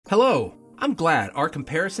Hello! I'm glad our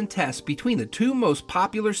comparison test between the two most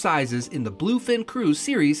popular sizes in the Bluefin Cruise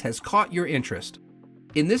series has caught your interest.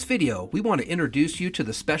 In this video, we want to introduce you to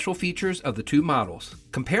the special features of the two models,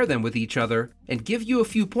 compare them with each other, and give you a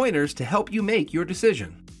few pointers to help you make your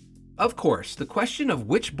decision. Of course, the question of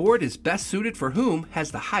which board is best suited for whom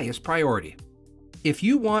has the highest priority. If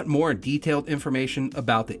you want more detailed information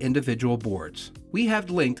about the individual boards, we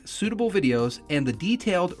have linked suitable videos and the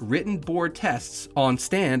detailed written board tests on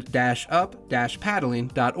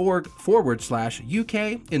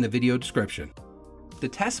stand-up-paddling.org/UK in the video description. The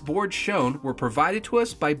test boards shown were provided to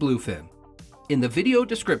us by Bluefin. In the video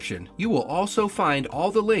description, you will also find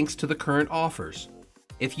all the links to the current offers.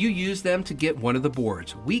 If you use them to get one of the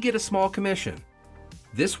boards, we get a small commission.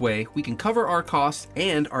 This way, we can cover our costs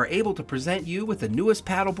and are able to present you with the newest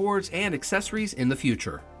paddle boards and accessories in the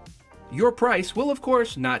future. Your price will of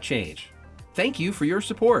course not change. Thank you for your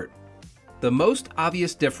support. The most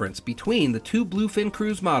obvious difference between the two Bluefin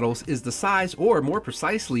Cruise models is the size, or more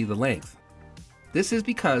precisely the length. This is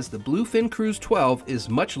because the Bluefin Cruise 12 is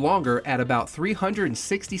much longer at about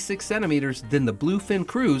 366 centimeters than the Bluefin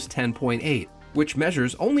Cruise 10.8, which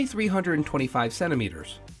measures only 325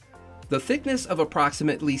 centimeters. The thickness of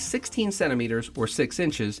approximately 16 centimeters or 6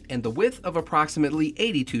 inches and the width of approximately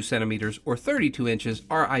 82 centimeters or 32 inches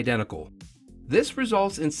are identical. This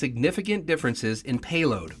results in significant differences in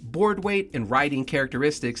payload, board weight, and riding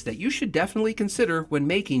characteristics that you should definitely consider when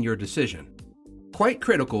making your decision. Quite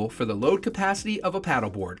critical for the load capacity of a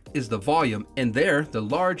paddleboard is the volume, and there the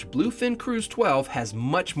large Bluefin Cruise 12 has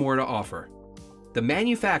much more to offer. The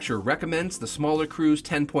manufacturer recommends the smaller Cruise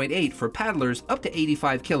 10.8 for paddlers up to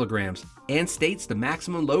 85 kilograms and states the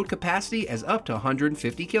maximum load capacity as up to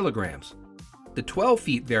 150 kilograms. The 12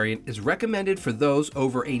 feet variant is recommended for those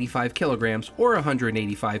over 85 kilograms or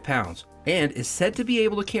 185 pounds and is said to be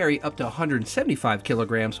able to carry up to 175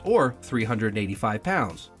 kilograms or 385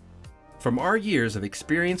 pounds. From our years of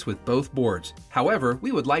experience with both boards, however,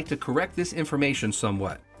 we would like to correct this information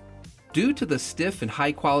somewhat. Due to the stiff and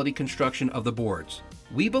high-quality construction of the boards,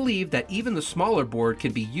 we believe that even the smaller board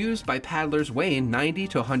can be used by paddlers weighing 90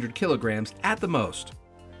 to 100 kilograms at the most.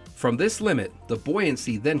 From this limit, the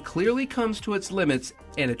buoyancy then clearly comes to its limits,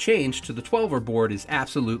 and a change to the 12er board is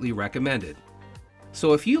absolutely recommended.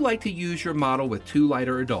 So if you like to use your model with two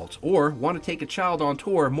lighter adults or want to take a child on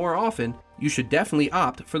tour more often, you should definitely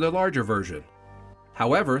opt for the larger version.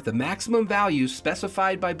 However, the maximum values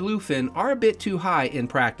specified by Bluefin are a bit too high in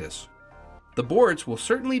practice. The boards will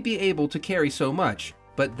certainly be able to carry so much,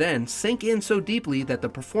 but then sink in so deeply that the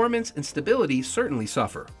performance and stability certainly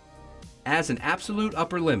suffer. As an absolute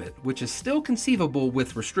upper limit, which is still conceivable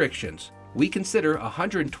with restrictions, we consider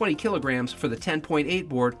 120 kilograms for the 10.8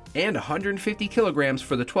 board and 150 kilograms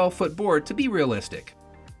for the 12-foot board to be realistic.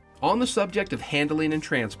 On the subject of handling and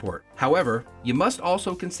transport, however, you must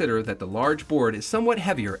also consider that the large board is somewhat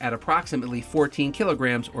heavier at approximately 14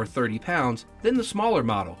 kilograms or 30 pounds than the smaller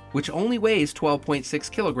model, which only weighs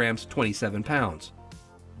 12.6 kilograms, 27 pounds.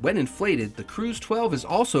 When inflated, the Cruise 12 is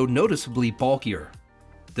also noticeably bulkier.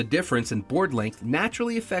 The difference in board length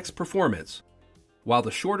naturally affects performance. While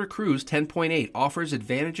the shorter Cruise 10.8 offers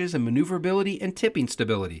advantages in maneuverability and tipping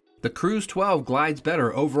stability, the Cruise 12 glides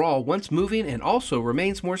better overall once moving and also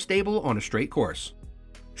remains more stable on a straight course.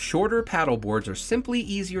 Shorter paddle boards are simply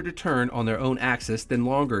easier to turn on their own axis than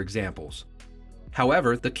longer examples.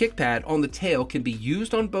 However, the kick pad on the tail can be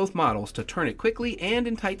used on both models to turn it quickly and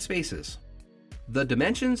in tight spaces. The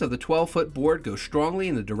dimensions of the 12-foot board go strongly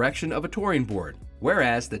in the direction of a touring board,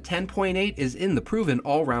 whereas the 10.8 is in the proven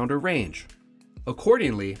all-rounder range.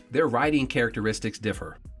 Accordingly, their riding characteristics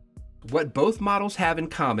differ. What both models have in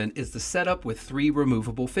common is the setup with 3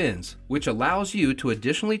 removable fins, which allows you to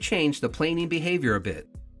additionally change the planing behavior a bit.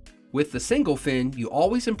 With the single fin, you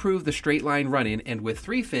always improve the straight line running, and with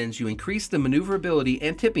 3 fins, you increase the maneuverability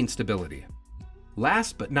and tipping stability.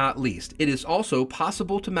 Last but not least, it is also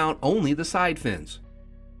possible to mount only the side fins.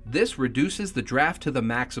 This reduces the draft to the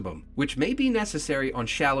maximum, which may be necessary on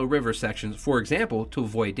shallow river sections, for example, to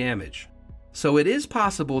avoid damage. So it is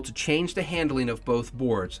possible to change the handling of both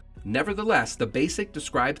boards. Nevertheless, the basic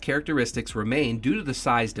described characteristics remain due to the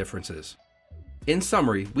size differences. In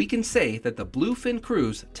summary, we can say that the Bluefin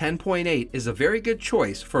Cruise 10.8 is a very good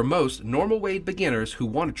choice for most normal weight beginners who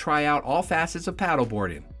want to try out all facets of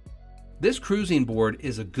paddleboarding. This cruising board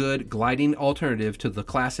is a good gliding alternative to the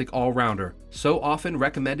classic all-rounder, so often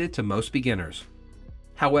recommended to most beginners.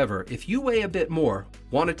 However, if you weigh a bit more,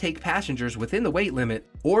 want to take passengers within the weight limit,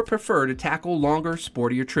 or prefer to tackle longer,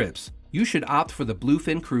 sportier trips, you should opt for the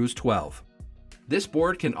Bluefin Cruise 12. This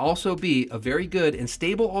board can also be a very good and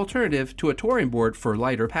stable alternative to a touring board for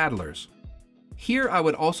lighter paddlers. Here I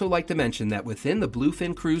would also like to mention that within the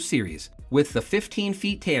Bluefin Cruise series, with the 15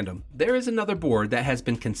 feet tandem, there is another board that has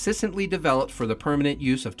been consistently developed for the permanent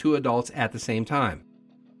use of 2 adults at the same time.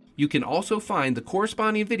 You can also find the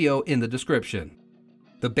corresponding video in the description.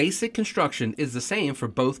 The basic construction is the same for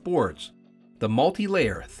both boards. The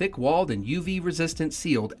multi-layer, thick-walled and UV-resistant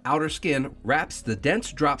sealed outer skin wraps the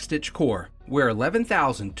dense drop-stitch core, where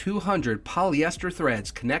 11,200 polyester threads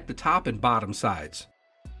connect the top and bottom sides.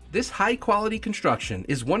 This high-quality construction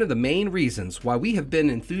is one of the main reasons why we have been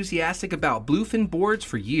enthusiastic about Bluefin boards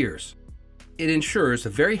for years. It ensures a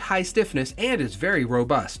very high stiffness and is very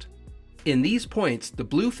robust. In these points, the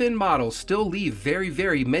Bluefin models still leave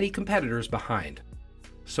very many competitors behind.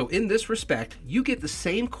 So in this respect, you get the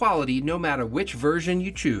same quality no matter which version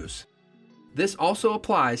you choose. This also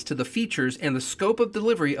applies to the features and the scope of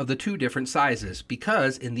delivery of the 2 different sizes,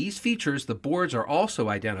 because in these features the boards are also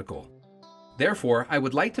identical. Therefore, I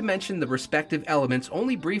would like to mention the respective elements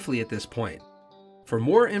only briefly at this point. For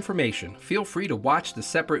more information, feel free to watch the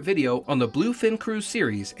separate video on the Bluefin Cruise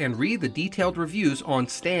series and read the detailed reviews on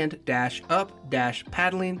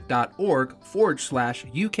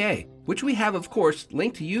stand-up-paddling.org/UK, which we have of course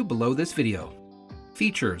linked to you below this video.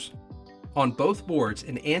 Features. On both boards,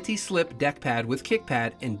 an anti-slip deck pad with kick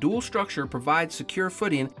pad and dual structure provides secure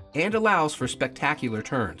footing and allows for spectacular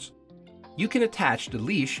turns. You can attach the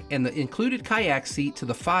leash and the included kayak seat to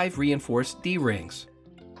the 5 reinforced D-rings.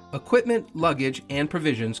 Equipment, luggage, and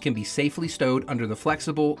provisions can be safely stowed under the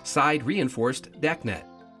flexible, side-reinforced deck net.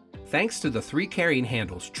 Thanks to the 3 carrying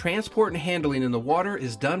handles, transport and handling in the water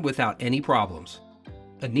is done without any problems.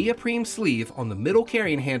 A neoprene sleeve on the middle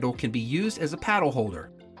carrying handle can be used as a paddle holder.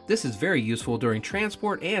 This is very useful during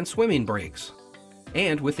transport and swimming breaks.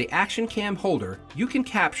 And with the action cam holder, you can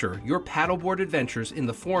capture your paddleboard adventures in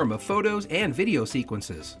the form of photos and video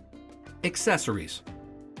sequences. Accessories.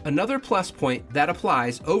 Another plus point that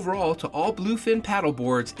applies overall to all Bluefin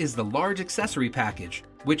paddleboards is the large accessory package,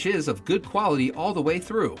 which is of good quality all the way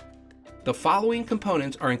through. The following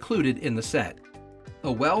components are included in the set: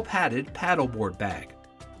 a well-padded paddleboard bag,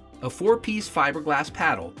 a 4-piece fiberglass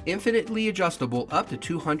paddle, infinitely adjustable up to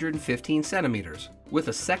 215 centimeters, with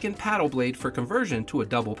a second paddle blade for conversion to a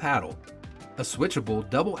double paddle, a switchable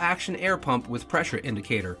double-action air pump with pressure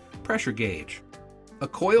indicator, pressure gauge, a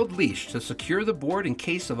coiled leash to secure the board in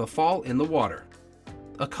case of a fall in the water,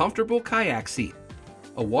 a comfortable kayak seat,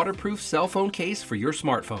 a waterproof cell phone case for your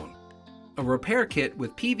smartphone, a repair kit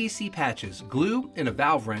with PVC patches, glue, and a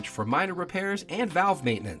valve wrench for minor repairs and valve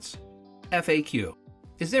maintenance. FAQ.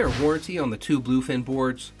 Is there a warranty on the 2 Bluefin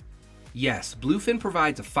boards? Yes, Bluefin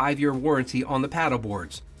provides a 5-year warranty on the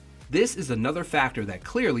paddleboards. This is another factor that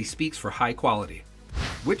clearly speaks for high quality.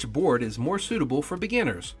 Which board is more suitable for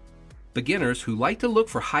beginners? Beginners who like to look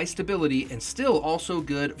for high stability and still also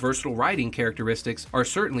good versatile riding characteristics are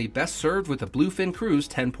certainly best served with the Bluefin Cruise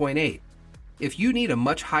 10.8. If you need a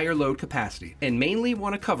much higher load capacity and mainly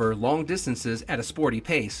want to cover long distances at a sporty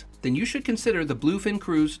pace, then you should consider the Bluefin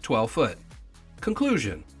Cruise 12-foot.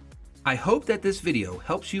 Conclusion. I hope that this video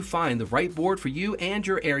helps you find the right board for you and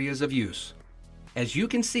your areas of use. As you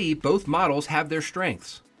can see, both models have their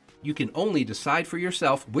strengths. You can only decide for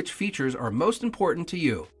yourself which features are most important to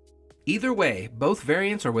you. Either way, both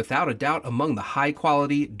variants are without a doubt among the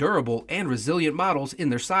high-quality, durable, and resilient models in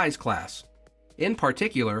their size class. In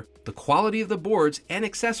particular, the quality of the boards and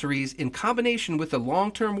accessories in combination with the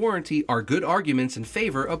long-term warranty are good arguments in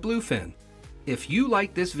favor of Bluefin. If you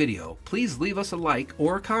like this video, please leave us a like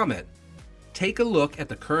or a comment. Take a look at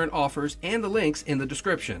the current offers and the links in the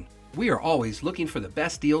description. We are always looking for the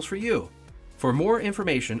best deals for you. For more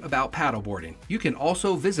information about paddleboarding, you can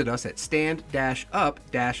also visit us at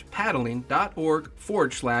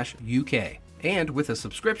stand-up-paddling.org/UK. And with a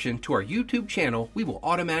subscription to our YouTube channel, we will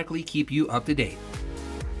automatically keep you up to date.